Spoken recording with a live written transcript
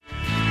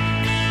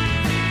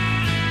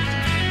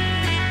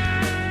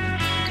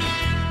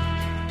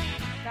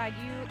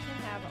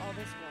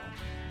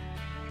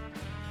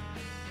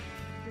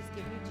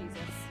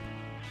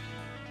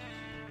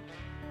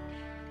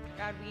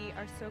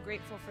are so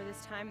grateful for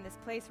this time and this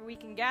place where we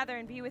can gather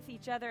and be with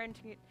each other and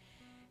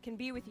can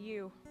be with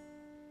you.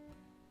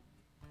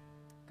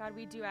 God,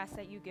 we do ask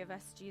that you give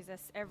us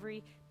Jesus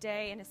every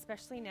day, and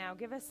especially now.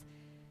 Give us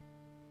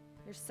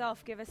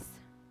yourself. Give us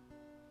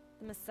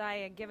the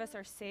Messiah. Give us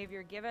our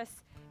Savior. Give us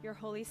your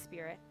Holy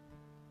Spirit.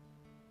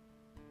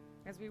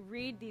 As we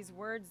read these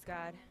words,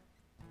 God,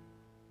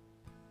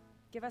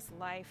 give us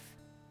life.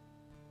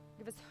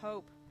 Give us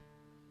hope.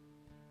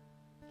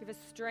 Give us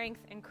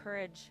strength and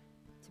courage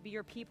to be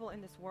your people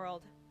in this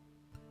world.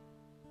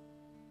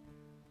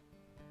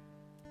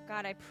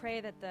 God, I pray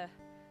that the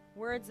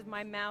words of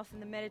my mouth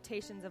and the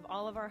meditations of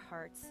all of our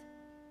hearts,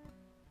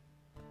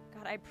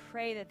 God, I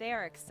pray that they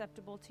are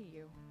acceptable to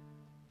you.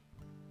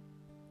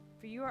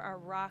 For you are our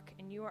rock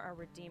and you are our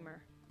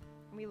Redeemer,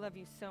 and we love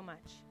you so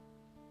much.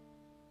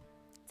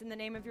 It's in the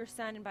name of your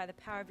Son and by the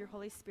power of your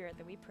Holy Spirit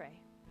that we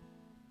pray.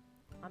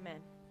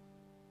 Amen.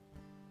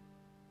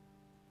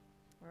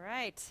 All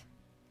right.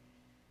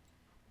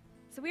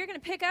 So we are going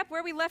to pick up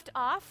where we left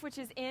off, which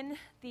is in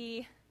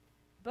the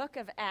book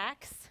of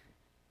Acts.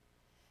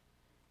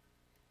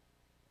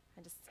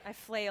 I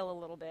flail a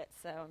little bit,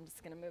 so I'm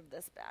just going to move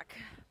this back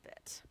a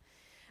bit.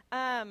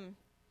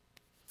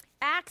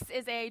 Acts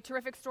is a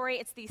terrific story.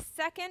 It's the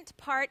second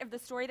part of the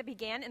story that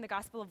began in the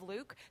Gospel of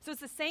Luke. So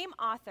it's the same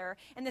author,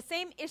 and the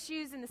same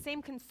issues and the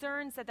same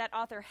concerns that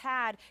author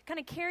had kind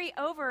of carry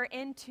over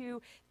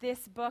into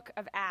this book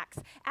of Acts.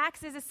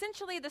 Acts is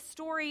essentially the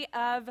story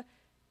of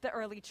the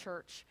early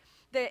church.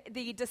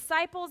 The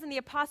disciples and the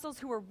apostles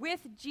who were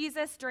with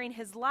Jesus during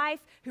his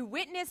life, who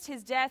witnessed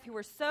his death, who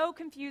were so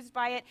confused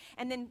by it,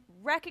 and then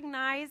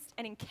recognized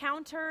and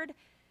encountered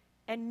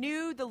and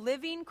knew the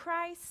living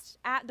Christ,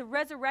 the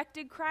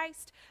resurrected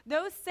Christ.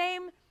 Those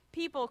same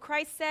people,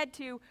 Christ said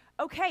to,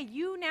 okay,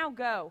 you now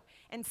go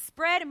and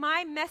spread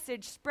my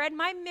message, spread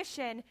my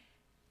mission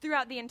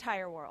throughout the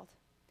entire world.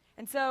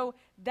 And so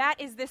that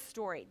is this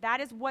story. That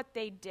is what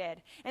they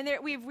did. And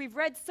we've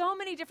read so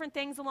many different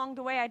things along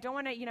the way. I don't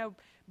want to,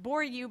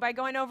 bore you by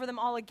going over them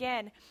all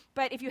again.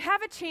 But if you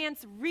have a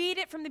chance, read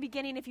it from the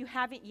beginning if you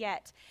haven't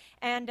yet.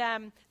 And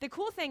the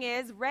cool thing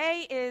is,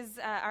 Ray is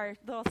our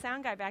little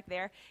sound guy back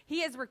there.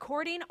 He is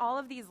recording all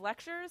of these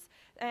lectures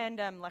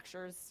and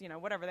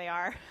whatever they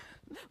are,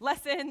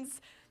 lessons,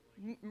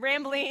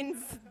 ramblings,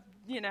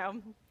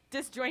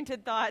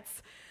 disjointed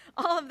thoughts,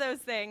 all of those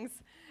things.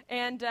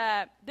 And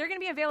they're going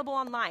to be available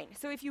online.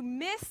 So if you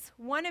miss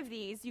one of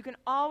these, you can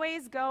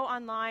always go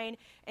online,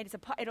 and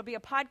it'll be a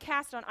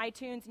podcast on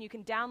iTunes, and you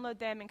can download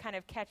them and kind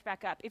of catch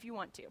back up if you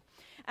want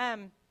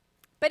to.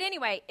 But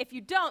anyway, if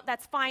you don't,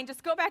 that's fine.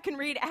 Just go back and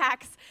read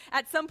Acts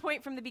at some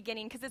point from the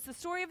beginning, because it's the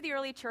story of the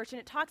early church, and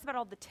it talks about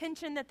all the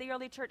tension that the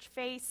early church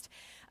faced,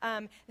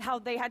 how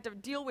they had to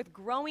deal with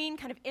growing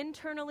kind of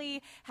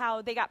internally,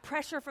 how they got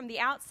pressure from the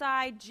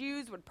outside.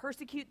 Jews would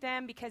persecute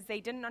them because they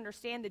didn't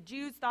understand. The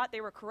Jews thought they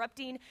were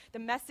corrupting the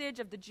message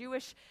of the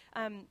Jewish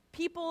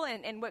people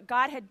and what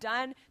God had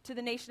done to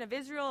the nation of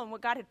Israel and what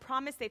God had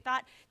promised.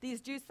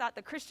 These Jews thought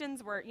the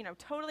Christians were,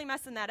 totally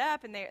messing that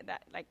up, and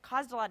that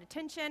caused a lot of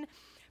tension.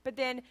 But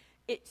then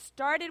it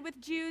started with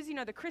Jews.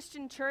 The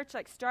Christian church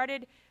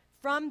started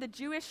from the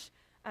Jewish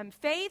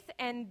faith,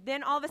 and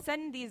then all of a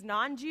sudden these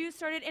non-Jews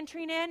started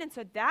entering in, and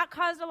so that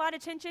caused a lot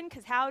of tension,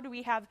 because how do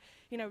we have,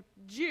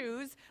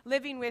 Jews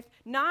living with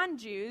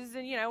non-Jews,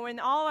 and when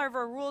all of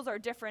our rules are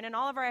different and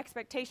all of our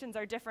expectations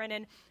are different,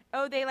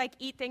 and they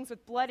eat things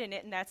with blood in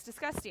it, and that's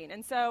disgusting.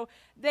 And so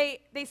they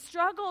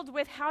struggled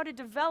with how to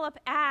develop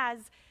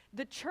as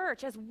the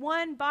church, as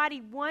one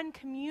body, one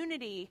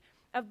community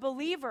of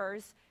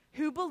believers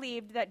who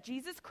believed that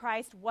Jesus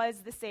Christ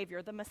was the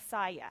Savior, the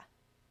Messiah,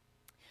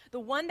 the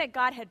one that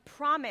God had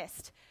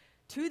promised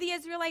to the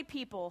Israelite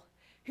people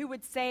who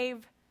would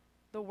save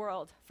the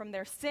world from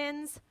their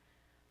sins,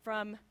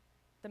 from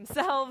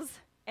themselves,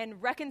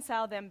 and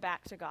reconcile them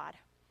back to God.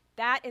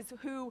 That is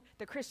who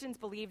the Christians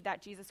believed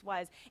that Jesus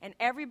was. And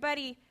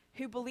everybody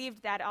who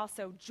believed that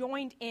also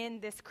joined in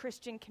this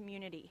Christian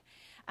community.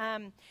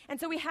 And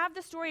so we have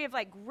the story of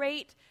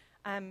great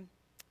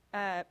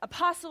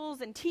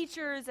apostles and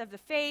teachers of the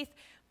faith,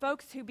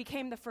 folks who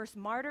became the first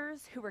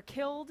martyrs, who were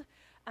killed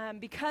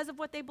because of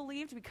what they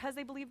believed, because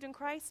they believed in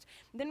Christ.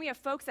 And then we have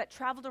folks that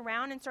traveled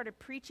around and started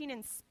preaching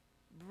and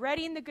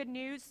spreading the good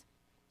news.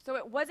 So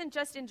it wasn't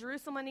just in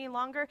Jerusalem any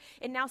longer.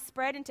 It now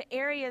spread into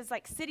areas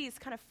like cities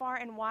kind of far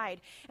and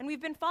wide. And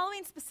we've been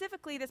following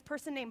specifically this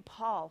person named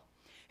Paul,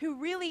 who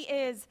really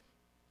is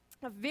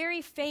a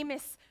very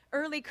famous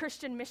early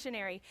Christian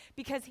missionary,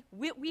 because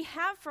we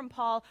have from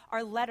Paul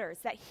our letters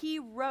that he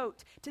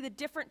wrote to the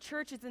different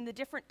churches in the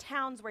different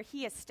towns where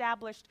he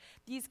established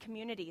these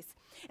communities.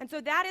 And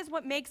so that is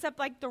what makes up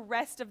the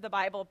rest of the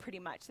Bible pretty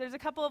much. There's a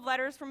couple of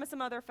letters from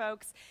some other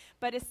folks,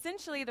 but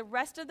essentially the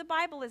rest of the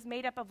Bible is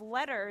made up of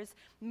letters,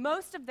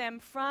 most of them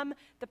from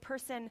the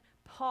person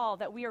Paul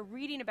that we are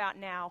reading about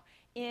now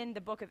in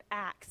the book of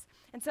Acts.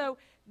 And so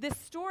this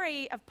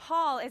story of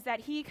Paul is that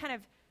he kind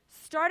of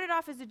started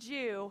off as a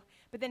Jew,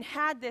 but then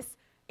had this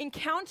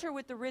encounter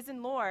with the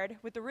risen Lord,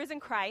 with the risen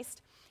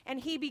Christ, and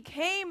he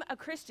became a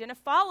Christian, a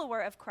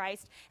follower of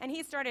Christ, and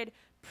he started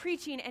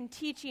preaching and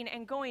teaching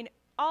and going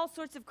all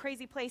sorts of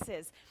crazy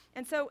places.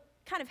 And so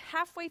kind of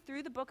halfway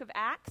through the book of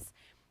Acts,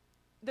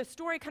 the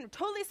story kind of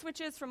totally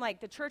switches from like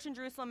the church in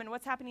Jerusalem and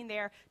what's happening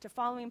there to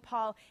following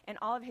Paul and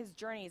all of his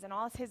journeys and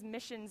all of his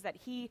missions that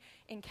he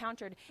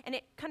encountered. And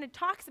it kind of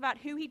talks about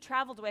who he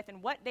traveled with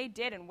and what they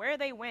did and where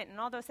they went and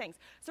all those things.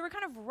 So we're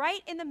kind of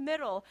right in the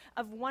middle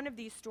of one of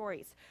these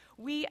stories.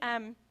 We're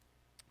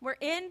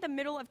in the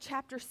middle of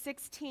chapter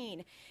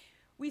 16.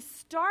 We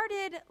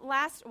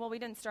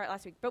didn't start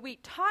last week, but we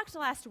talked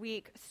last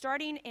week,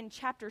 starting in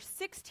chapter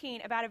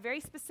 16, about a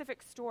very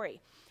specific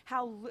story,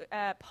 how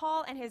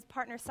Paul and his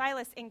partner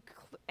Silas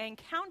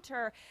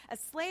encounter a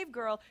slave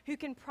girl who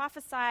can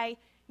prophesy,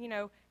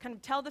 kind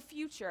of tell the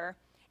future,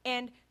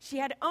 and she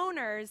had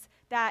owners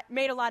that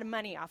made a lot of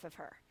money off of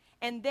her.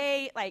 And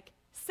they,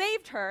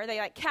 saved her.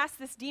 They cast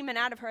this demon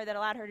out of her that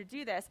allowed her to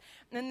do this.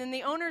 And then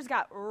the owners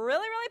got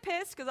really, really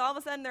pissed because all of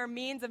a sudden their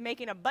means of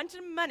making a bunch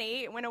of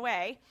money went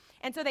away.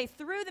 And so they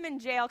threw them in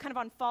jail kind of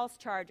on false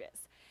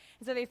charges.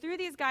 And so they threw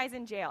these guys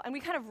in jail. And we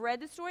kind of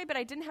read the story, but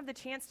I didn't have the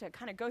chance to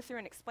kind of go through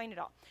and explain it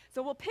all.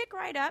 So we'll pick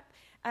right up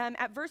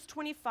at verse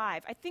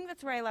 25. I think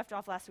that's where I left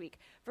off last week.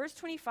 Verse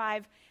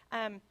 25,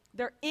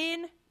 they're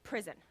in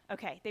prison.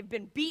 Okay, they've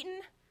been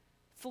beaten,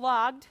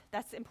 flogged.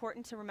 That's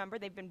important to remember.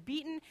 They've been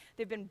beaten.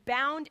 They've been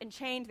bound and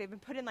chained. They've been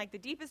put in the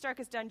deepest,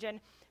 darkest dungeon.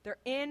 They're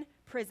in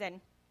prison.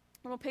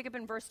 And we'll pick up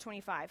in verse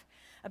 25.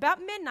 About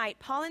midnight,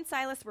 Paul and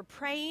Silas were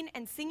praying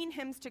and singing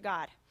hymns to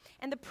God,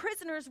 and the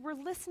prisoners were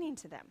listening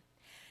to them.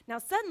 Now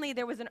suddenly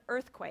there was an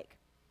earthquake,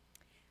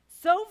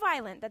 so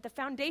violent that the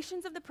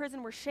foundations of the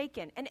prison were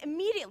shaken, and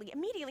immediately,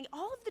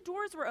 all of the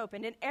doors were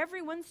opened, and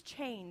everyone's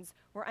chains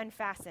were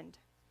unfastened.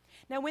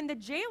 Now when the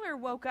jailer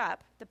woke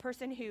up, the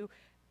person who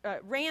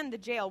ran the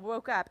jail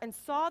woke up and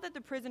saw that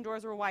the prison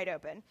doors were wide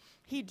open.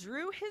 He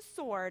drew his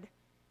sword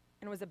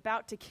and was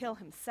about to kill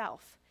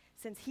himself,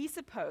 since he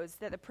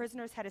supposed that the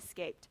prisoners had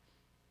escaped.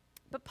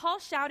 But Paul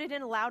shouted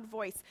in a loud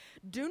voice,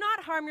 "Do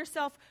not harm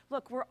yourself.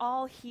 Look, we're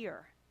all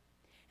here."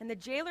 And the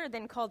jailer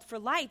then called for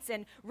lights,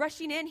 and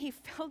rushing in, he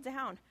fell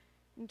down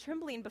and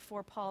trembling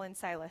before Paul and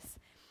Silas.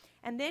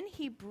 And then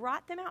he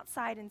brought them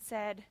outside and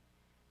said,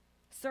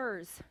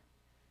 "Sirs,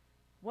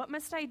 what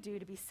must I do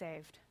to be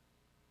saved?"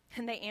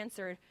 And they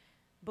answered,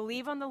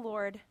 "Believe on the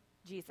Lord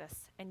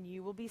Jesus, and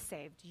you will be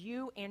saved,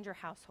 you and your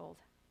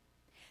household."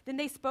 Then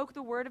they spoke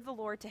the word of the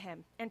Lord to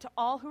him and to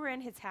all who were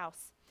in his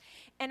house.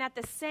 And at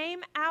the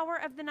same hour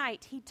of the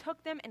night, he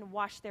took them and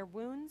washed their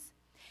wounds.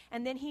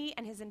 And then he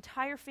and his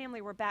entire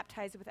family were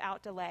baptized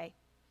without delay.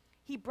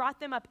 He brought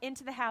them up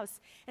into the house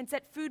and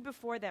set food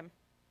before them.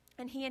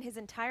 And he and his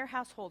entire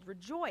household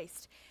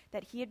rejoiced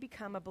that he had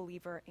become a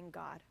believer in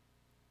God.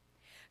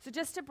 So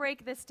just to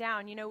break this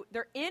down,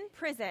 they're in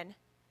prison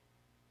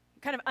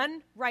kind of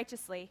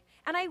unrighteously.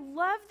 And I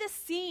love the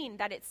scene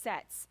that it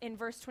sets in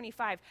verse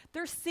 25.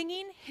 They're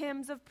singing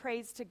hymns of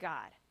praise to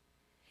God.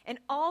 And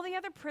all the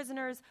other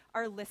prisoners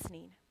are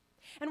listening.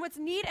 And what's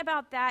neat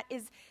about that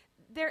is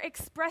they're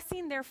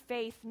expressing their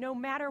faith no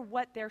matter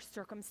what their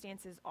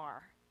circumstances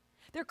are.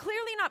 They're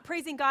clearly not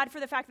praising God for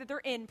the fact that they're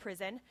in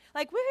prison.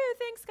 Woohoo,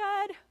 thanks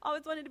God.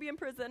 Always wanted to be in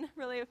prison.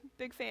 Really a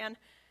big fan.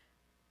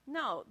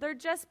 No, they're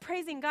just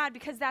praising God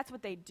because that's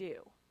what they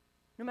do,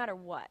 no matter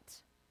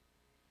what.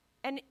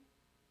 And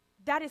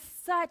that is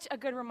such a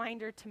good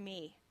reminder to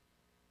me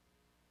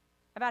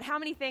about how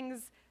many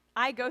things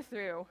I go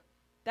through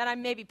that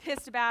I'm maybe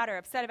pissed about or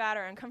upset about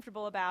or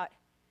uncomfortable about.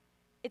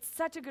 It's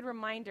such a good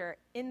reminder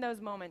in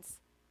those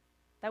moments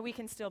that we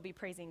can still be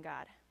praising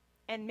God.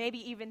 And maybe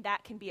even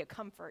that can be a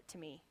comfort to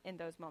me in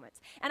those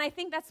moments. And I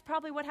think that's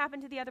probably what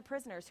happened to the other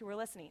prisoners who were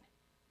listening,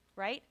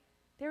 right?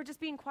 They were just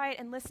being quiet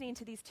and listening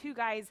to these two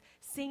guys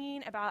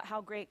singing about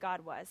how great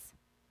God was.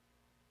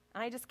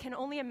 And I just can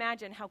only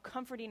imagine how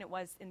comforting it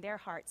was in their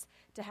hearts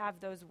to have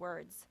those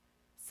words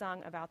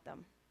sung about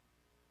them.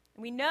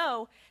 And we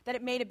know that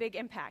it made a big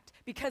impact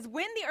because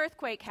when the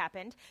earthquake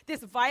happened,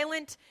 this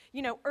violent,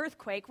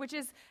 earthquake, which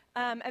is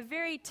a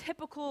very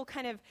typical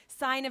kind of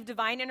sign of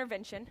divine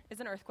intervention, is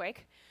an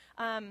earthquake.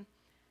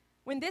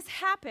 When this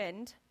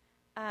happened,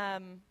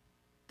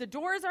 the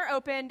doors are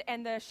opened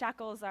and the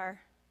shackles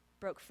are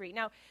broke free.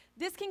 Now,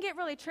 this can get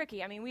really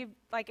tricky. I mean,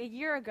 a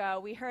year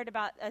ago, we heard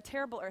about a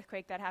terrible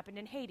earthquake that happened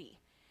in Haiti.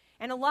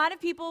 And a lot of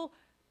people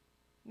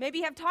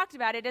maybe have talked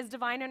about it as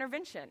divine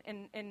intervention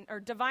or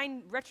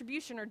divine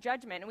retribution or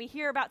judgment. And we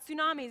hear about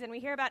tsunamis and we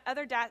hear about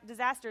other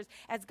disasters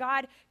as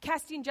God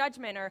casting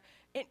judgment or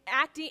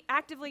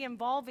actively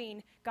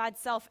involving God's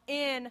self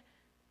in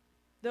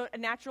the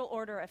natural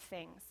order of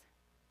things.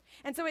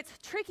 And so it's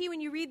tricky when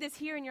you read this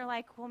here and you're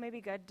like, well, maybe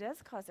God does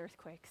cause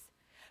earthquakes.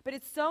 But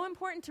it's so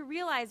important to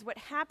realize what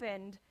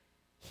happened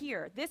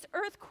here. This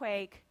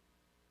earthquake,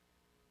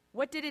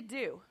 what did it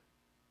do?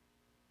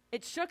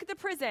 It shook the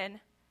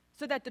prison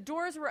so that the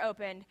doors were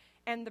opened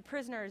and the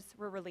prisoners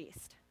were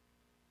released.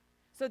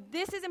 So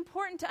this is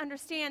important to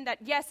understand that,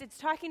 yes, it's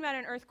talking about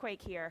an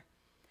earthquake here,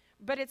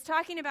 but it's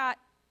talking about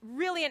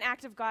really an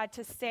act of God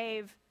to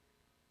save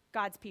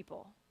God's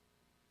people.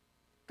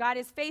 God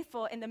is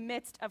faithful in the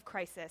midst of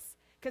crisis.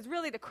 Because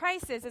really the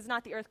crisis is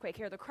not the earthquake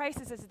here. The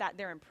crisis is that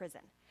they're in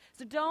prison.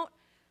 So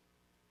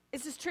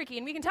it's just tricky.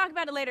 And we can talk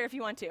about it later if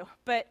you want to.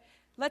 But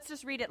let's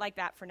just read it like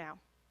that for now.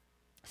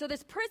 So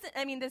this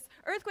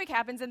earthquake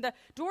happens and the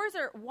doors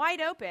are wide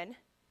open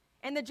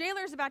and the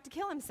jailer is about to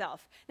kill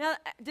himself. Now,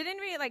 did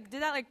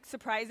that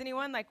surprise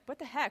anyone? Like, what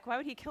the heck? Why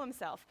would he kill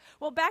himself?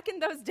 Well, back in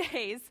those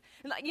days,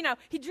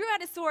 he drew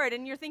out his sword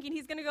and you're thinking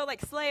he's going to go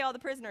slay all the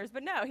prisoners.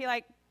 But no, he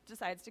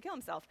decides to kill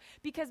himself.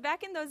 Because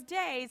back in those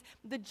days,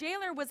 the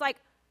jailer was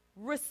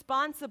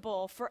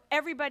responsible for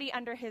everybody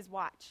under his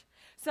watch.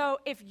 So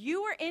if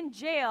you were in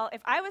jail,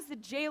 if I was the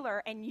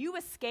jailer and you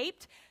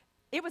escaped,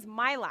 it was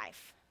my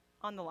life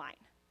on the line.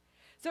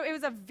 So it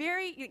was a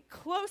very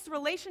close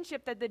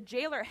relationship that the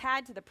jailer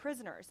had to the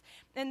prisoners.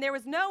 And there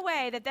was no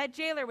way that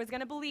jailer was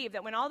going to believe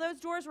that when all those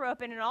doors were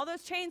open and all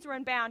those chains were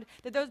unbound,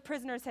 that those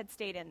prisoners had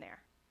stayed in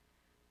there.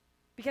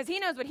 Because he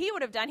knows what he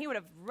would have done. He would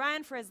have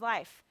run for his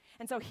life.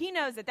 And so he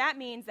knows that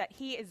means that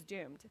he is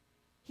doomed.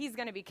 He's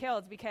going to be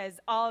killed because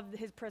all of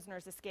his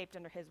prisoners escaped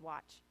under his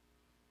watch.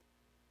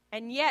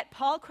 And yet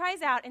Paul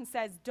cries out and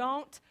says,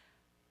 don't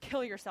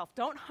kill yourself.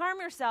 Don't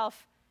harm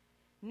yourself.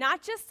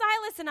 Not just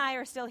Silas and I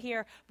are still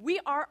here.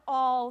 We are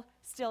all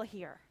still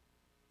here.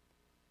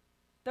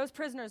 Those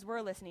prisoners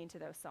were listening to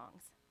those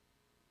songs.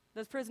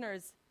 Those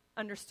prisoners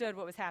understood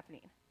what was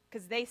happening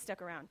because they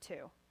stuck around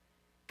too.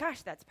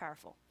 Gosh, that's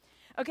powerful.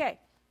 Okay,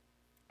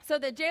 so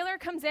the jailer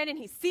comes in and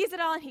he sees it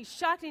all and he's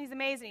shocked and he's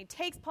amazed and he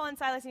takes Paul and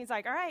Silas and he's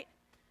like, all right,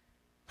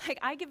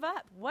 I give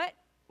up. What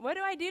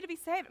do I do to be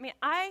saved?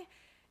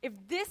 If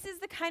this is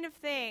the kind of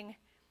thing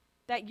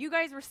that you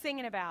guys were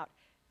singing about,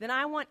 then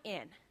I want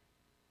in.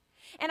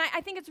 And I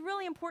think it's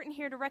really important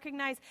here to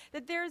recognize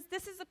that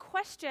this is a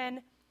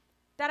question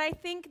that I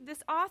think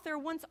this author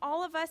wants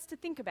all of us to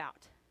think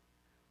about.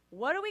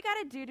 What do we got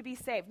to do to be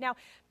saved? Now,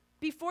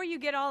 before you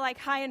get all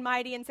high and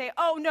mighty and say,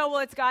 oh, no, well,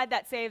 it's God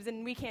that saves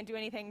and we can't do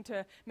anything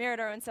to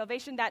merit our own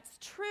salvation, that's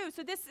true.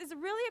 So this is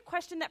really a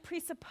question that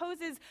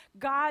presupposes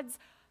God's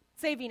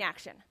saving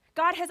action.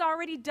 God has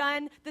already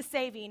done the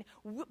saving,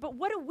 but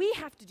what do we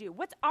have to do?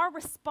 What's our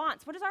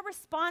response? What does our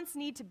response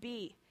need to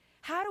be?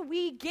 How do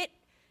we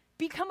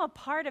become a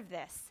part of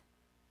this?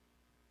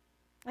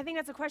 I think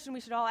that's a question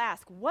we should all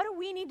ask. What do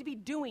we need to be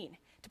doing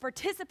to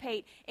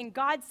participate in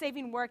God's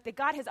saving work that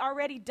God has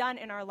already done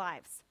in our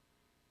lives?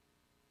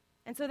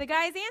 And so the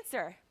guys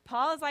answer.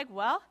 Paul is like,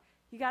 well,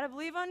 you got to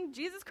believe on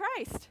Jesus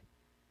Christ.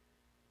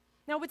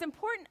 Now, what's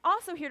important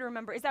also here to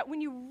remember is that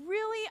when you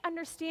really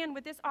understand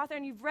what this author,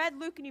 and you've read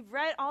Luke and you've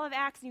read all of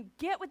Acts, and you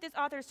get what this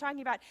author is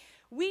talking about,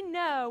 we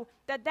know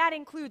that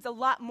includes a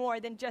lot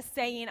more than just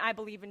saying, I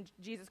believe in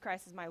Jesus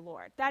Christ as my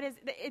Lord.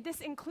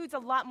 This includes a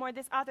lot more.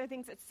 This author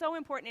thinks it's so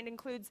important. It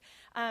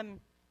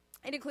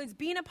includes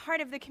being a part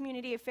of the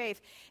community of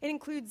faith. It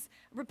includes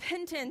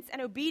repentance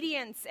and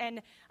obedience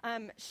and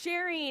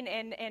sharing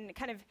and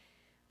kind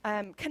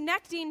of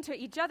connecting to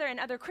each other and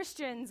other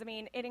Christians.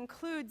 It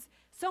includes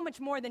so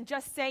much more than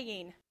just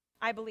saying,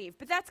 I believe.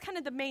 But that's kind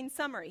of the main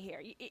summary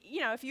here.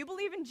 If you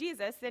believe in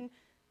Jesus, then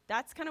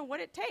that's kind of what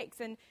it takes.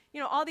 And,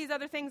 all these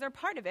other things are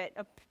part of it,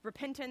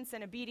 repentance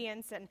and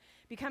obedience and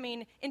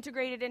becoming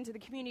integrated into the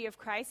community of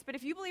Christ. But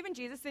if you believe in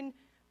Jesus, then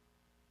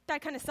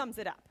that kind of sums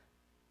it up.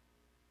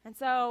 And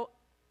so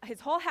his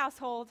whole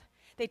household,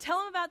 they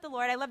tell him about the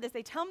Lord. I love this.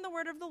 They tell him the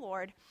word of the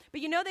Lord.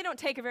 But they don't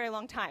take a very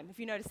long time, if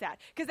you notice that.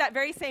 Because that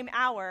very same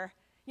hour,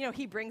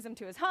 he brings them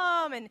to his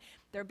home, and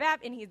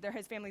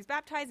his family's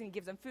baptized, and he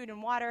gives them food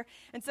and water.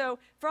 And so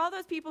for all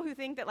those people who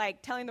think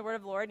that, telling the word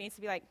of the Lord needs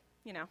to be,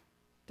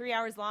 3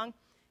 hours long,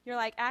 you're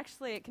like,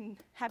 actually, it can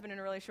happen in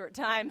a really short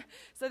time.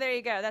 So there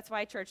you go. That's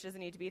why church doesn't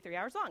need to be 3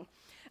 hours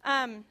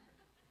long.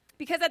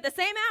 Because at the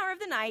same hour of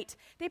the night,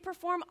 they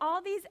perform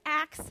all these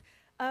acts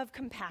of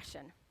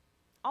compassion.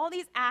 All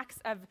these acts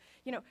of,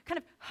 kind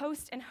of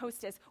host and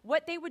hostess,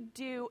 what they would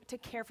do to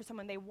care for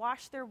someone. They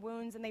wash their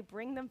wounds, and they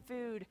bring them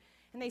food,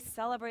 and they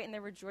celebrate, and they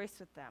rejoice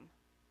with them.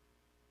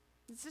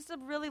 It's just a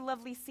really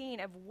lovely scene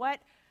of what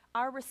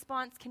our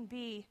response can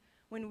be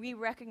when we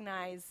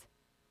recognize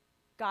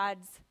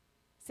God's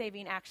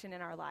saving action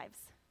in our lives.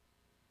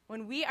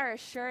 When we are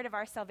assured of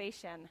our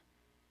salvation,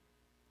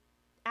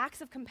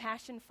 acts of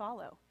compassion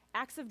follow.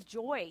 Acts of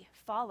joy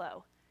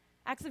follow.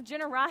 Acts of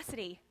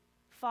generosity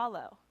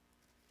follow.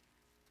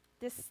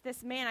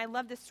 This man, I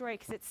love this story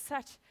because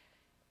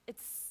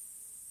it's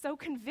so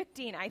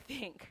convicting, I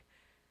think,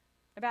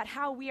 about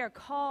how we are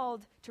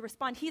called to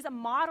respond. He's a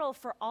model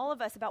for all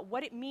of us about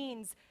what it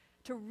means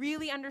to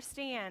really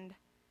understand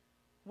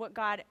what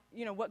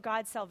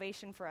God's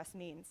salvation for us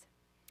means.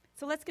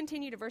 So let's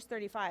continue to verse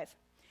 35.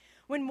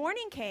 When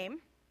morning came,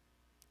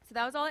 so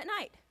that was all at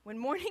night. When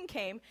morning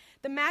came,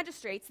 the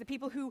magistrates, the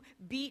people who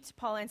beat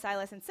Paul and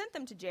Silas and sent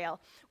them to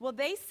jail,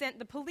 they sent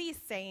the police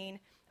saying,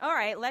 all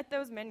right, let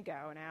those men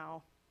go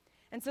now.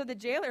 And so the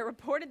jailer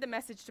reported the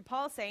message to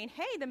Paul saying,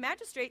 hey, the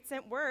magistrate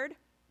sent word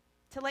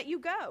to let you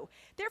go.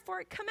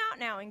 Therefore, come out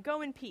now and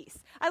go in peace.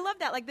 I love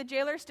that. The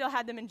jailer still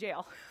had them in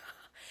jail.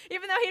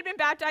 Even though he had been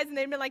baptized and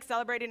they'd been like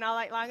celebrating all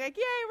night long, like,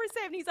 yay, we're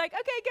saved. And he's like,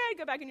 okay, good,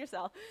 go back in your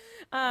cell.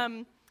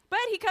 But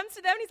he comes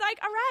to them and he's like,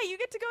 all right, you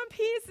get to go in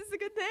peace. This is a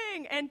good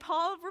thing. And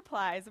Paul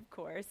replies, of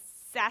course,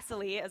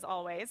 sassily as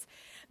always,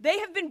 they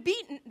have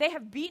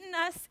beaten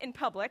us in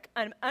public,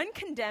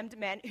 uncondemned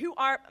men who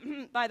are,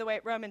 by the way,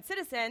 Roman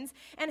citizens,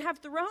 and have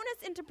thrown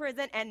us into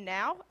prison, and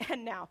now,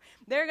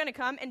 they're going to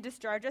come and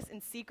discharge us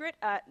in secret?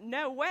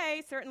 No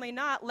way, certainly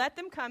not. Let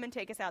them come and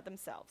take us out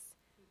themselves.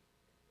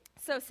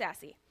 So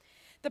sassy.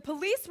 The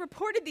police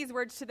reported these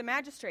words to the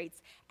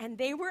magistrates, and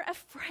they were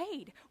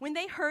afraid when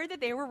they heard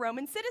that they were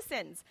Roman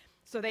citizens.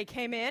 So they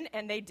came in,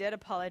 and they did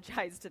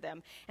apologize to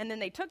them. And then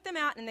they took them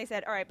out, and they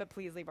said, all right, but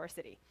please leave our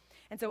city.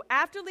 And so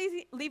after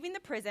leaving the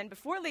prison,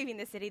 before leaving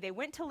the city, they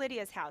went to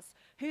Lydia's house,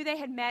 who they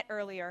had met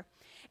earlier.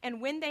 And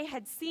when they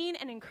had seen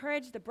and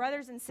encouraged the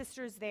brothers and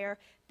sisters there,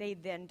 they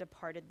then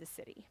departed the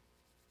city.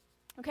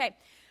 Okay,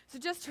 so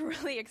just to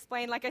really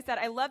explain, like I said,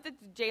 I love that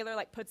the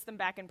jailer puts them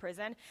back in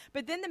prison.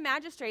 But then the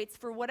magistrates,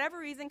 for whatever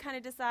reason, kind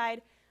of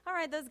decide, all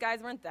right, those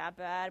guys weren't that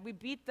bad. We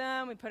beat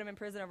them. We put them in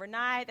prison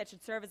overnight. That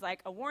should serve as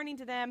a warning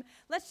to them.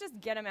 Let's just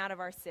get them out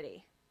of our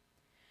city.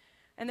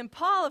 And then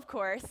Paul, of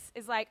course,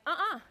 is like,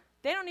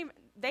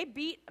 they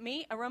beat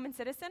me, a Roman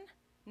citizen?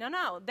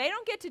 No, they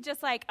don't get to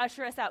just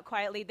usher us out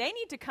quietly. They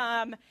need to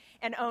come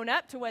and own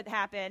up to what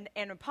happened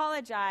and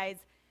apologize.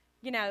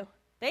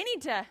 They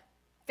need to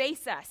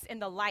face us in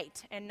the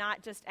light and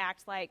not just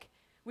act like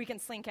we can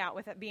slink out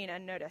with it being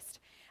unnoticed.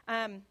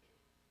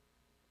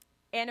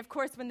 And of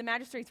course, when the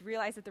magistrates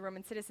realize that the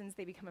Roman citizens,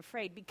 they become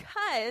afraid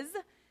because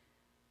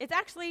it's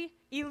actually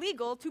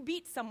illegal to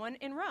beat someone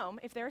in Rome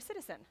if they're a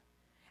citizen.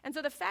 And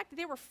so the fact that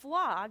they were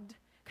flogged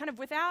kind of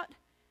without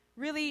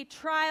really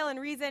trial and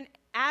reason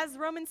as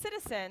Roman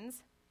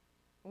citizens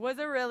was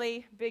a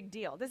really big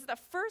deal. This is the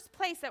first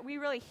place that we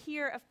really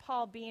hear of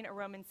Paul being a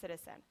Roman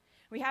citizen.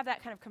 We have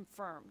that kind of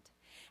confirmed.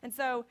 And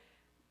so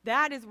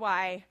that is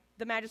why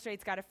the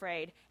magistrates got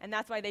afraid, and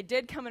that's why they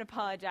did come and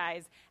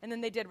apologize, and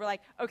then were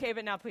like, okay,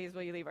 but now please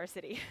will you leave our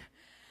city?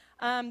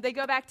 They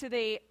go back to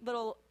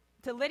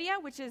to Lydia,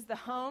 which is the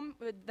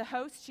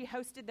host. She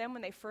hosted them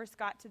when they first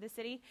got to the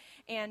city,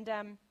 and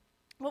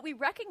what we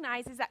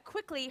recognize is that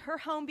quickly her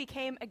home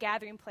became a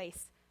gathering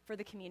place for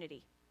the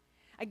community.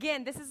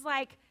 Again, this is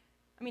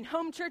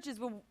home churches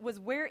was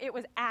where it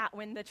was at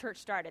when the church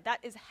started. That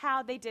is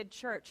how they did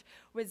church,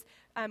 was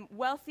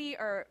wealthy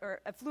or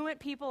affluent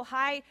people,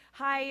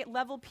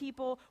 high-level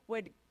people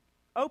would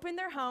open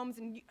their homes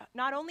and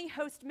not only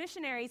host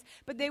missionaries,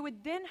 but they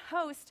would then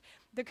host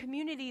the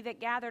community that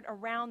gathered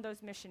around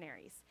those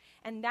missionaries.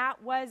 And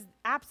that was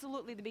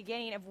absolutely the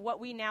beginning of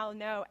what we now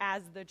know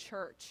as the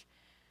church.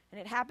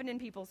 And it happened in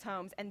people's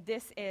homes, and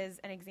this is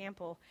an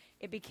example.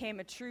 It became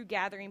a true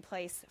gathering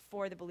place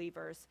for the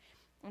believers.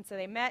 And so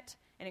they met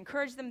and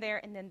encouraged them there,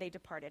 and then they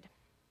departed.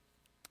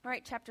 All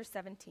right, chapter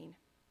 17.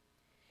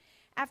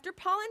 After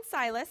Paul and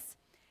Silas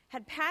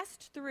had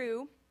passed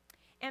through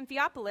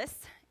Amphipolis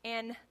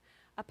and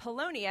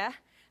Apollonia,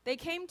 they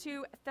came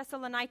to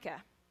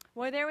Thessalonica,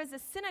 where there was a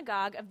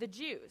synagogue of the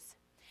Jews.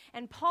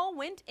 And Paul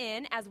went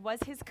in, as was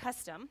his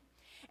custom,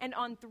 and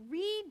on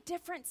 3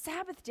 different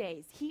Sabbath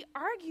days, he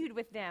argued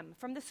with them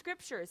from the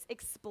scriptures,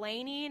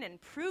 explaining and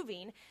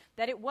proving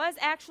that it was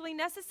actually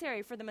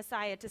necessary for the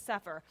Messiah to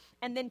suffer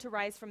and then to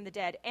rise from the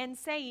dead, and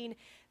saying,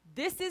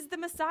 this is the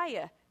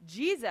Messiah,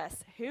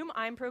 Jesus, whom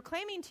I'm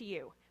proclaiming to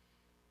you.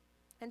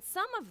 And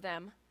some of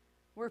them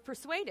were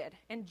persuaded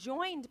and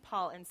joined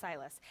Paul and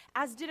Silas,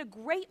 as did a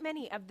great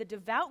many of the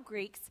devout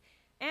Greeks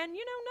and,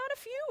 not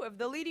a few of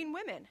the leading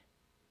women.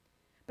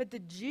 But the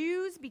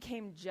Jews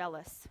became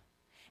jealous.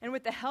 And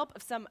with the help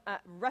of some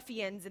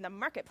ruffians in the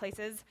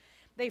marketplaces,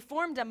 they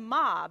formed a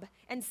mob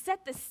and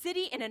set the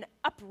city in an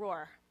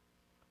uproar.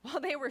 While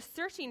they were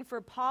searching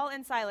for Paul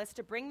and Silas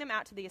to bring them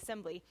out to the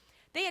assembly,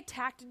 they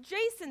attacked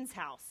Jason's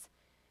house.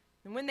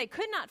 And when they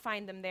could not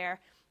find them there,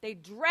 they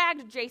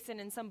dragged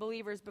Jason and some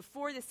believers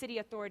before the city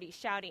authorities,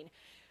 shouting,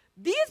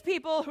 these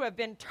people who have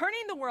been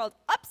turning the world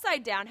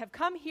upside down have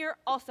come here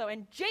also,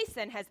 and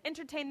Jason has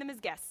entertained them as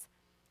guests.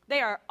 They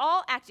are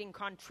all acting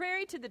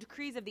contrary to the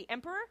decrees of the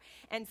emperor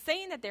and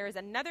saying that there is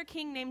another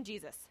king named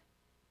Jesus.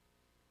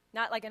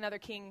 Not like another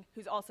king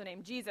who's also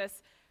named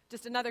Jesus,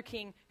 just another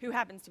king who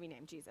happens to be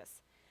named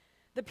Jesus.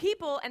 The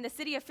people and the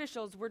city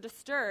officials were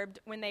disturbed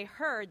when they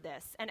heard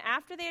this, and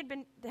after they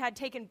had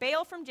taken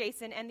bail from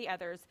Jason and the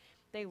others,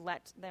 they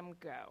let them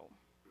go.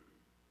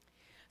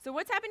 So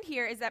what's happened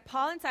here is that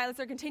Paul and Silas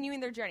are continuing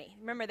their journey.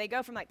 Remember, they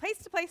go from place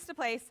to place to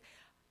place,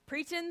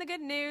 preaching the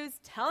good news,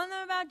 telling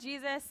them about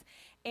Jesus,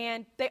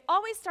 and they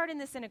always start in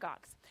the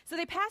synagogues. So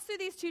they pass through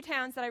these 2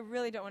 towns that I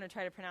really don't want to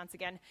try to pronounce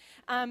again.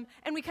 And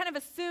we kind of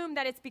assume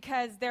that it's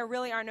because there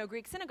really are no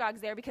Greek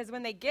synagogues there, because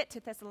when they get to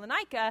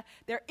Thessalonica,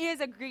 there is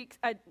a Greek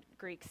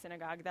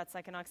synagogue. That's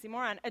like an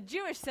oxymoron. A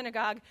Jewish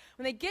synagogue.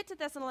 When they get to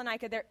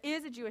Thessalonica, there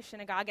is a Jewish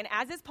synagogue. And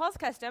as is Paul's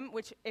custom,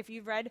 which if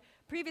you've read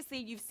previously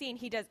you've seen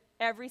he does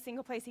every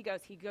single place he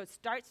goes.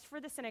 Starts for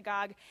the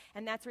synagogue,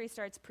 and that's where he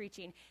starts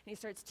preaching, and he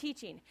starts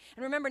teaching.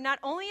 And remember, not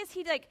only is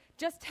he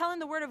just telling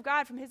the word of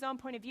God from his own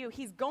point of view,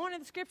 he's going to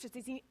the scriptures,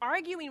 he's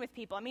arguing with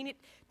people. I mean, it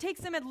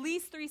takes him at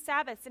least 3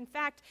 Sabbaths. In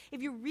fact, if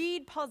you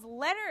read Paul's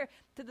letter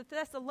to the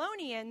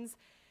Thessalonians,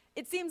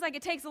 it seems like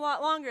it takes a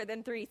lot longer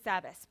than 3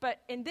 Sabbaths.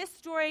 But in this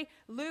story,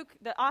 Luke,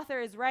 the author,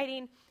 is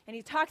writing, and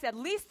he talks at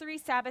least 3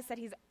 Sabbaths that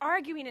he's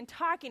arguing and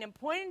talking and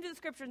pointing to the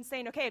scripture and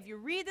saying, okay, if you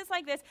read this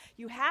like this,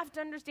 you have to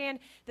understand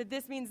that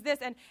this means this.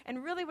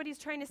 And really what he's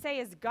trying to say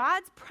is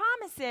God's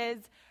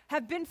promises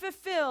have been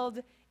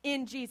fulfilled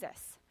in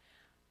Jesus.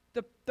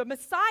 The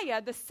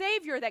Messiah, the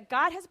Savior that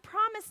God has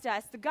promised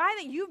us, the guy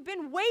that you've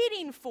been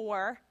waiting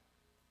for,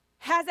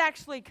 has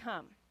actually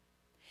come.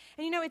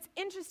 And it's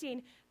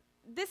interesting.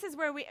 This is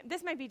where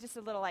this might be just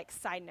a little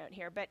side note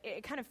here, but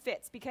it kind of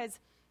fits because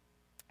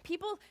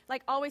people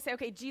always say,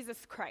 okay,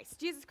 Jesus Christ.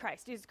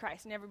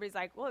 And everybody's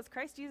like, well, is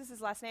Christ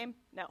Jesus' last name?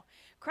 No.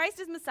 Christ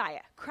is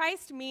Messiah.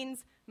 Christ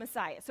means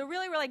Messiah. So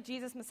really we're like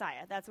Jesus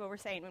Messiah. That's what we're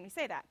saying when we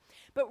say that.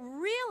 But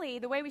really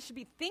the way we should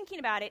be thinking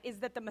about it is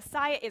that the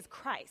Messiah is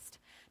Christ.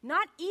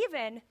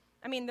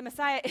 The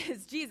Messiah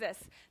is Jesus.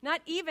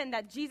 Not even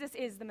that Jesus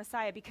is the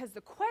Messiah, because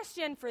the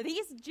question for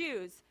these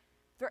Jews,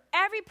 for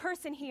every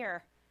person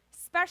here,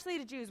 especially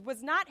the Jews,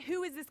 was not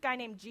who is this guy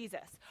named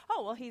Jesus?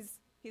 Oh, well, he's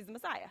the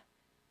Messiah.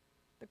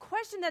 The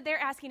question that they're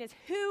asking is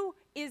who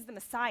is the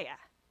Messiah?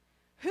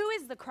 Who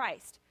is the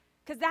Christ?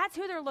 Because that's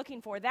who they're looking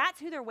for.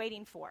 That's who they're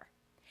waiting for.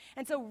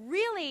 And so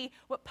really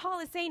what Paul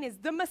is saying is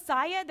the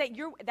Messiah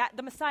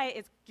the Messiah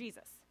is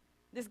Jesus.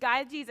 This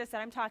guy Jesus that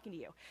I'm talking to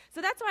you.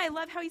 So that's why I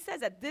love how he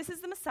says that this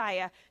is the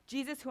Messiah,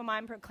 Jesus whom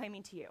I'm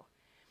proclaiming to you.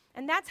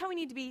 And that's how we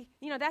need to be,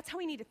 that's how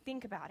we need to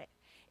think about it,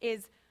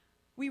 is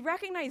we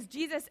recognize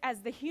Jesus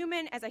as a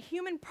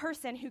human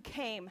person who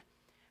came,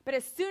 but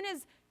as soon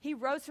as he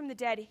rose from the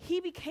dead, he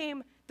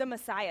became the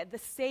Messiah, the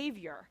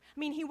Savior.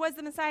 He was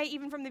the Messiah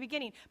even from the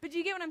beginning. But do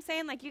you get what I'm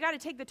saying? You got to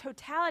take the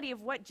totality of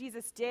what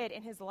Jesus did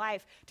in his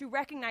life to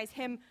recognize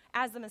him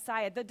as the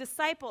Messiah. The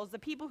disciples, the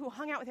people who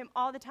hung out with him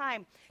all the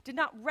time, did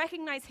not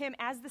recognize him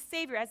as the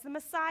Savior, as the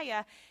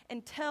Messiah,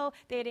 until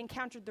they had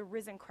encountered the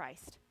risen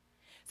Christ.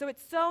 So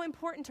it's so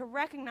important to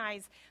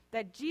recognize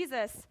that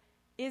Jesus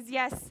is,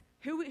 yes,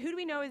 who do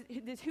we know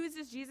who is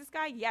this Jesus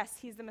guy? Yes,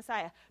 he's the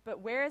Messiah. But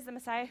where is the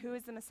Messiah? Who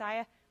is the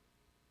Messiah?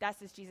 That's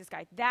this Jesus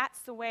guy.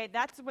 That's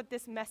what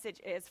this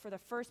message is for the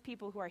first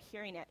people who are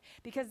hearing it.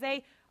 Because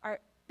they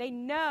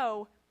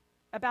know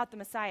about the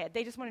Messiah.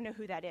 They just want to know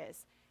who that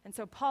is. And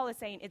so Paul is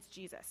saying it's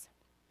Jesus.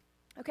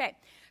 Okay,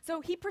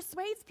 so he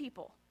persuades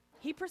people.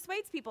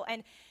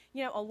 And,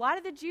 a lot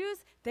of the Jews,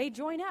 they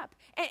join up.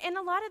 And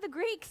a lot of the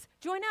Greeks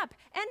join up.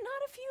 And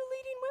not a few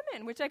leading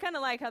women, which I kind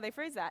of like how they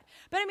phrase that.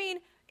 But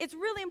it's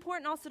really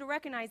important also to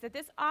recognize that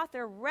this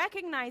author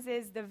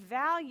recognizes the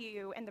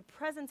value and the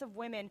presence of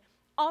women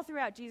all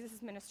throughout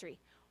Jesus' ministry.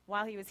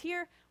 While he was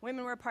here,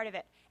 women were a part of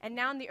it. And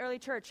now in the early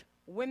church,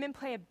 women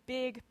play a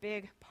big,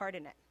 big part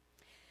in it.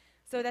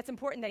 So that's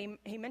important that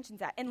he mentions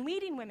that. And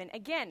leading women,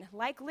 again,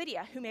 like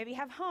Lydia, who maybe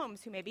have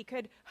homes, who maybe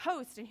could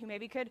host, and who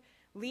maybe could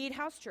lead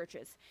house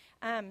churches.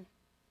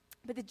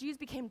 But the Jews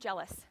became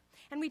jealous.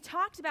 And we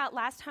talked about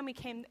last time we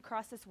came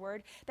across this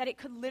word that it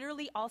could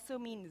literally also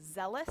mean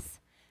zealous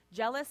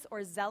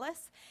or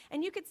zealous.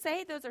 And you could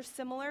say those are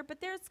similar, but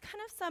there's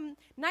kind of some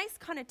nice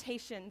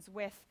connotations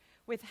with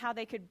how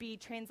they could be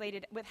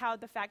translated, with how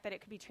the fact that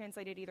it could be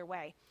translated either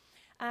way.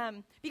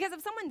 Because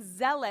if someone's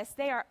zealous,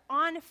 they are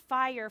on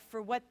fire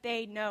for what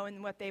they know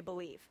and what they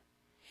believe.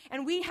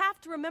 And we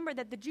have to remember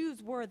that the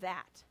Jews were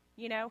that.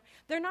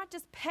 They're not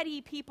just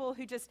petty people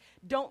who just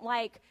don't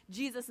like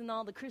Jesus and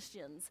all the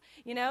Christians.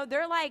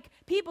 They're like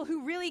people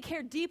who really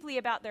care deeply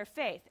about their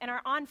faith and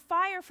are on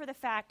fire for the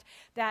fact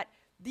that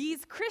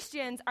these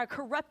Christians are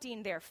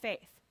corrupting their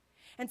faith.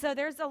 And so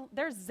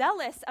they're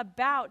zealous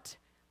about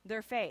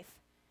their faith.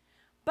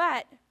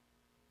 But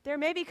there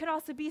maybe could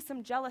also be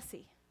some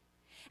jealousy.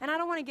 And I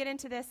don't want to get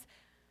into this,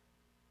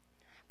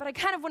 but I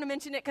kind of want to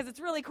mention it because it's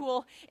really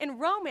cool. In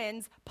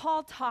Romans,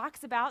 Paul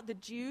talks about the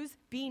Jews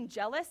being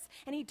jealous,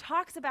 and he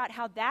talks about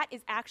how that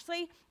is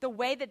actually the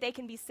way that they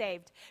can be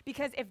saved.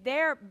 Because if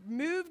they're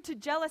moved to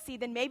jealousy,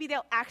 then maybe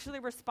they'll actually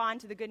respond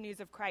to the good news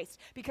of Christ,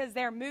 because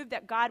they're moved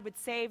that God would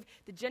save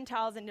the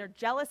Gentiles, and they're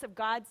jealous of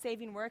God's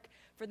saving work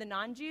for the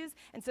non-Jews,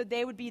 and so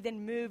they would be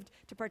then moved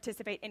to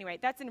participate. Anyway,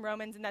 that's in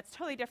Romans, and that's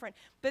totally different,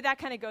 but that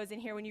kind of goes in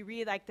here when you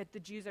read that the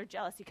Jews are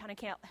jealous. You kind of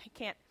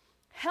can't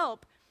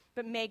help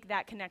but make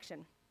that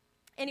connection.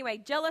 Anyway,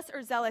 jealous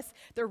or zealous,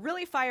 they're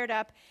really fired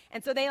up,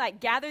 and so they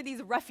gather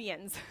these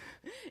ruffians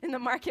in the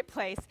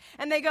marketplace,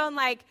 and they go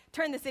and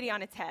turn the city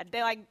on its head.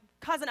 They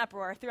cause an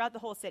uproar throughout the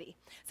whole city.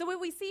 So what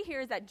we see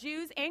here is that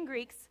Jews and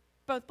Greeks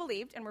both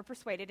believed and were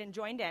persuaded and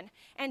joined in,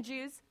 and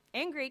Jews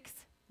and Greeks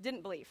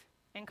didn't believe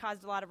and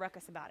caused a lot of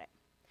ruckus about it.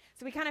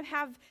 So we kind of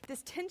have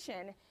this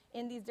tension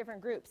in these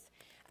different groups.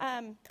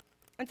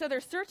 And so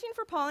they're searching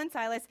for Paul and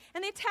Silas,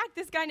 and they attack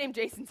this guy named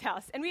Jason's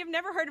house. And we have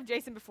never heard of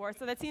Jason before,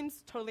 so that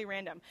seems totally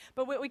random.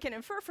 But what we can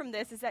infer from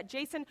this is that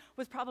Jason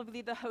was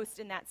probably the host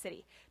in that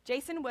city.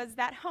 Jason was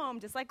that home,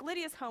 just like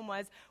Lydia's home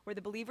was, where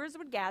the believers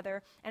would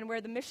gather and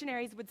where the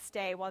missionaries would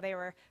stay while they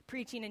were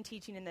preaching and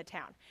teaching in the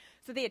town.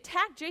 So they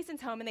attack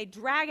Jason's home, and they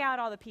drag out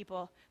all the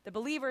people, the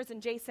believers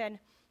and Jason,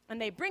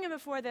 and they bring him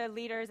before the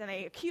leaders, and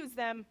they accuse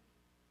them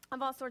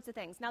of all sorts of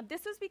things. Now,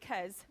 this was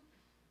because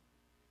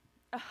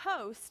a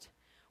host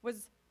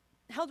was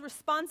held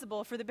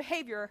responsible for the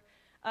behavior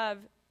of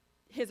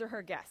his or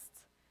her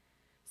guests.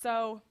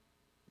 So,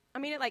 I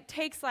mean, it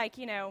takes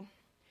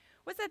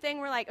what's that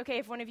thing where okay,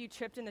 if one of you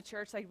tripped in the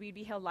church, we'd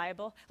be held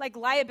liable?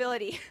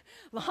 Liability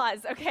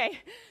laws, okay?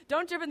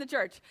 Don't trip in the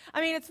church. I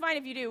mean, it's fine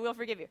if you do, we'll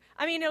forgive you.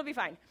 I mean, it'll be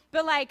fine.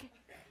 But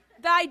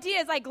the idea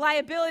is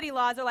liability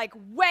laws are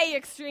way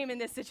extreme in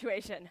this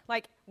situation.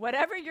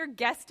 Whatever your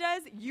guest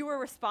does, you are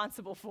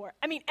responsible for.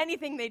 I mean,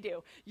 anything they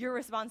do, you're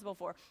responsible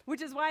for.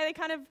 Which is why they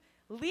kind of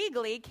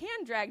legally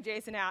can drag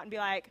Jason out and be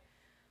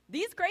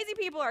these crazy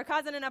people are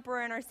causing an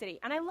uproar in our city.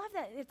 And I love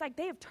that. It's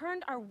they have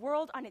turned our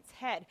world on its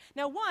head.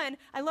 Now, one,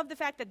 I love the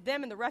fact that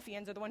them and the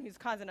ruffians are the one who's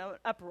causing an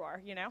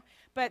uproar,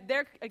 But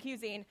they're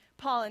accusing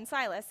Paul and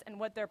Silas and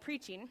what they're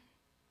preaching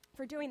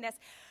for doing this.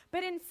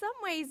 But in some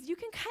ways, you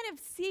can kind of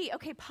see,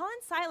 okay, Paul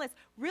and Silas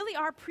really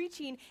are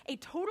preaching a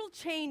total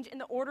change in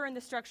the order and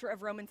the structure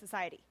of Roman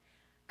society.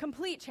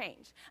 Complete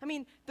change. I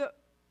mean,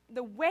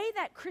 the way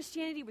that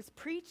Christianity was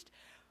preached,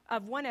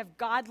 of one of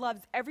God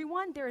loves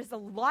everyone, there is a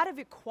lot of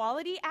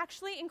equality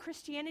actually in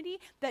Christianity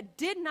that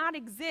did not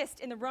exist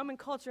in the Roman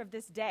culture of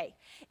this day.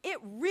 It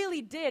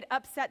really did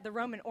upset the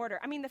Roman order.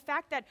 I mean, the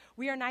fact that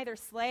we are neither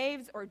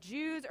slaves or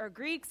Jews or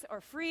Greeks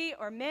or free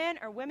or men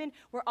or women,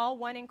 we're all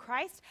one in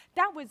Christ,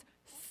 that was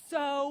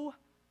so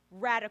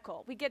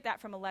radical. We get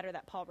that from a letter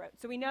that Paul wrote.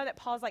 So we know that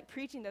Paul's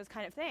preaching those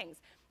kind of things.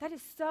 That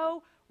is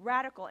so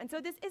radical. And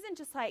so this isn't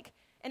just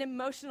an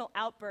emotional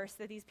outburst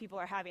that these people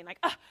are having.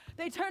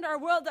 They turned our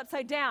world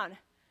upside down.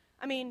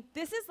 I mean,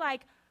 this is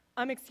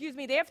excuse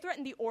me, they have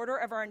threatened the order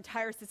of our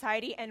entire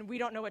society, and we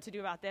don't know what to do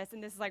about this,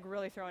 and this is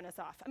really throwing us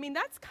off. I mean,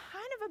 that's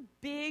kind of a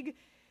big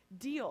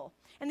deal.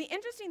 And the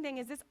interesting thing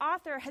is this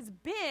author has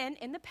been,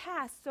 in the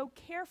past, so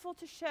careful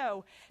to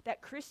show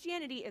that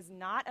Christianity is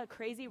not a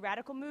crazy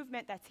radical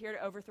movement that's here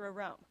to overthrow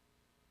Rome.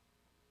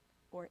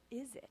 Or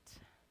is it?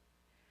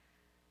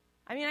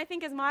 I mean, I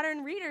think as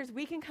modern readers,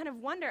 we can kind of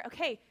wonder,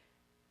 okay,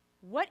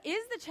 what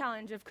is the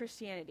challenge of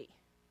Christianity?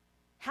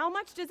 How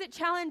much does it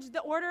challenge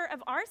the order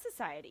of our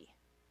society?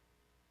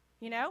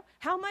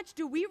 How much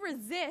do we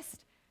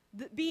resist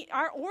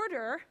our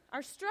order,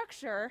 our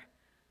structure,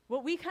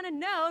 what we kind of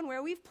know and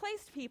where we've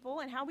placed people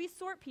and how we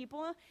sort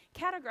people,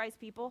 categorize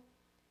people?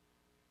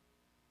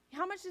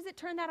 How much does it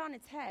turn that on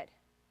its head?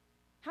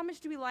 How much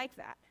do we like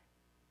that?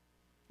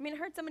 I mean, I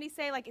heard somebody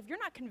say, if you're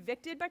not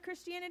convicted by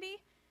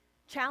Christianity,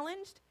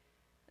 challenged,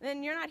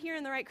 then you're not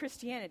hearing the right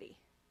Christianity.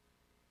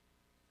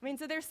 I mean,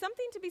 so there's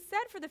something to be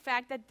said for the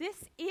fact that this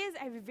is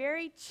a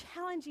very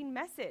challenging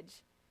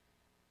message.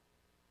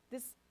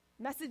 This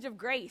message of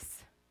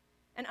grace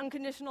and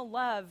unconditional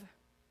love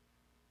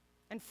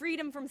and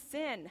freedom from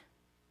sin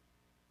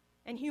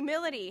and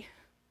humility.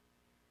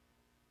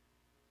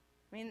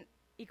 I mean,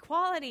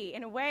 equality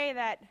in a way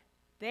that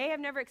they have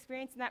never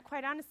experienced, and that,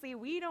 quite honestly,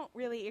 we don't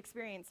really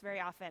experience very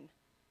often.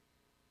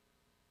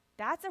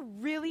 That's a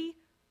really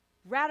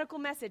radical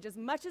message. As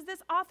much as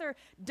this author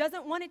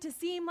doesn't want it to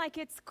seem like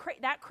it's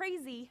that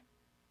crazy,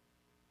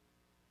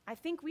 I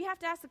think we have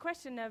to ask the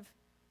question of,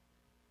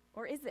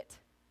 or is it?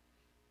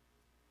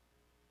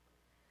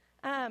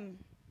 And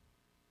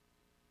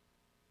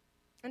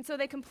so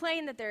they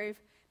complain that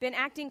they've been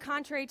acting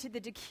contrary to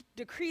the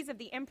decrees of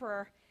the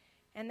emperor,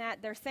 and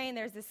that they're saying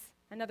there's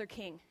another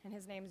king, and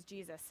his name is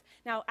Jesus.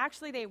 Now,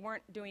 actually, they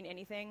weren't doing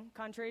anything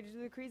contrary to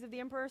the decrees of the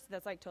emperor, so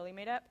that's totally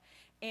made up.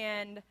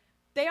 And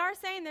they are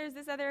saying there's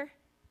this other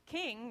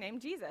king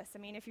named Jesus. I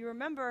mean, if you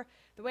remember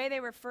the way they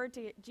referred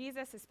to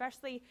Jesus,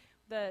 especially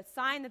the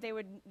sign that they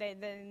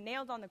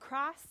nailed on the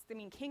cross,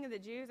 King of the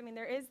Jews,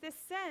 there is this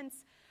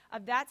sense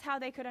of that's how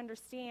they could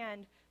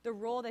understand the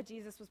role that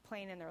Jesus was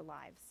playing in their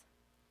lives.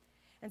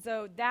 And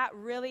so that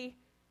really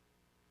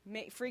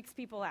freaks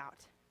people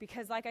out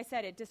because, like I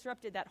said, it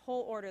disrupted that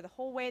whole order, the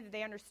whole way that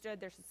they understood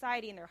their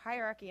society and their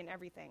hierarchy and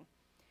everything.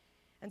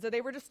 And so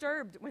they were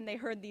disturbed when they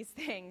heard these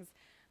things.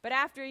 But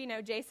after,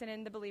 Jason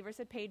and the believers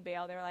had paid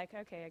bail, they were like,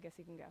 okay, I guess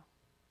he can go.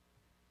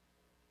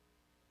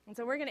 And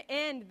so we're going to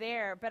end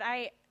there. But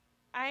I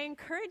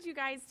encourage you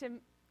guys to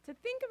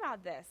think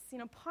about this.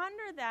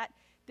 Ponder that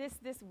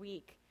this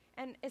week.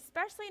 And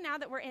especially now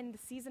that we're in the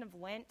season of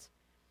Lent,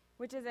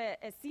 which is a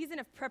season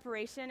of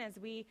preparation as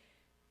we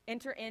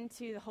enter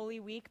into the Holy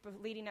Week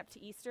leading up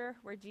to Easter,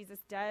 where Jesus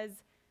does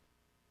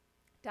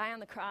die on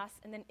the cross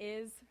and then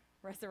is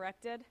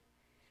resurrected.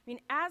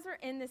 As we're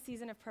in this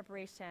season of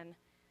preparation,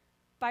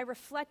 by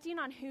reflecting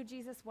on who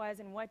Jesus was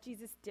and what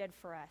Jesus did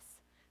for us,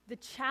 the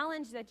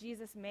challenge that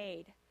Jesus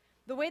made,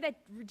 the way that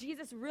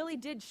Jesus really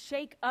did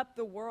shake up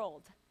the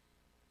world,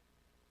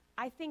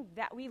 I think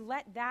that we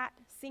let that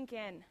sink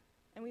in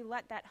and we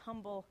let that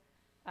humble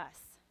us.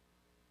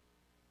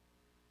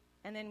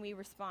 And then we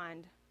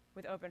respond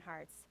with open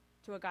hearts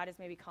to what God is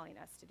maybe calling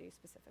us to do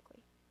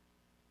specifically.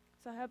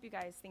 So I hope you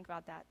guys think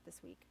about that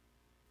this week.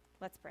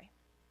 Let's pray.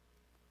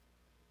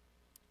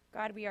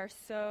 God, we are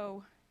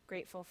so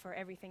grateful for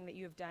everything that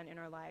you have done in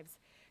our lives.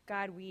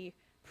 God, we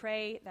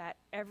pray that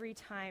every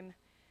time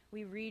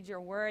we read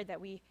your word, that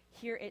we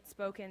hear it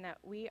spoken, that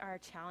we are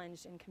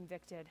challenged and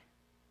convicted.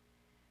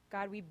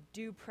 God, we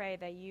do pray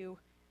that you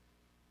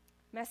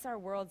mess our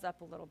worlds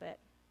up a little bit,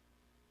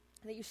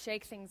 that you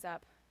shake things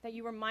up, that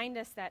you remind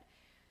us that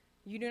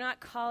you do not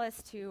call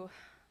us to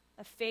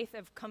a faith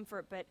of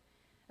comfort, but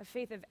a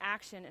faith of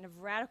action and of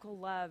radical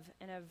love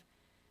and of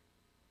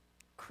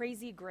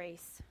crazy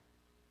grace.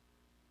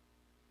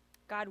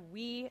 God,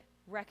 we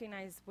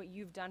recognize what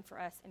you've done for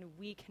us, and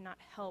we cannot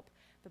help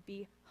but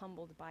be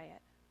humbled by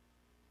it.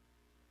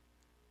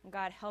 And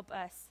God, help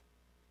us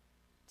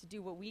to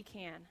do what we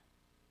can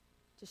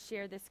to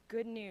share this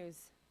good news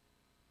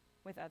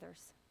with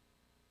others.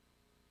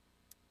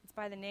 It's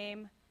by the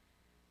name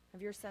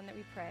of your Son that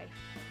we pray,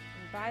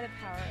 and by the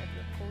power of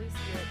your Holy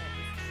Spirit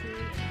that is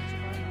truly in each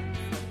of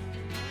our lives.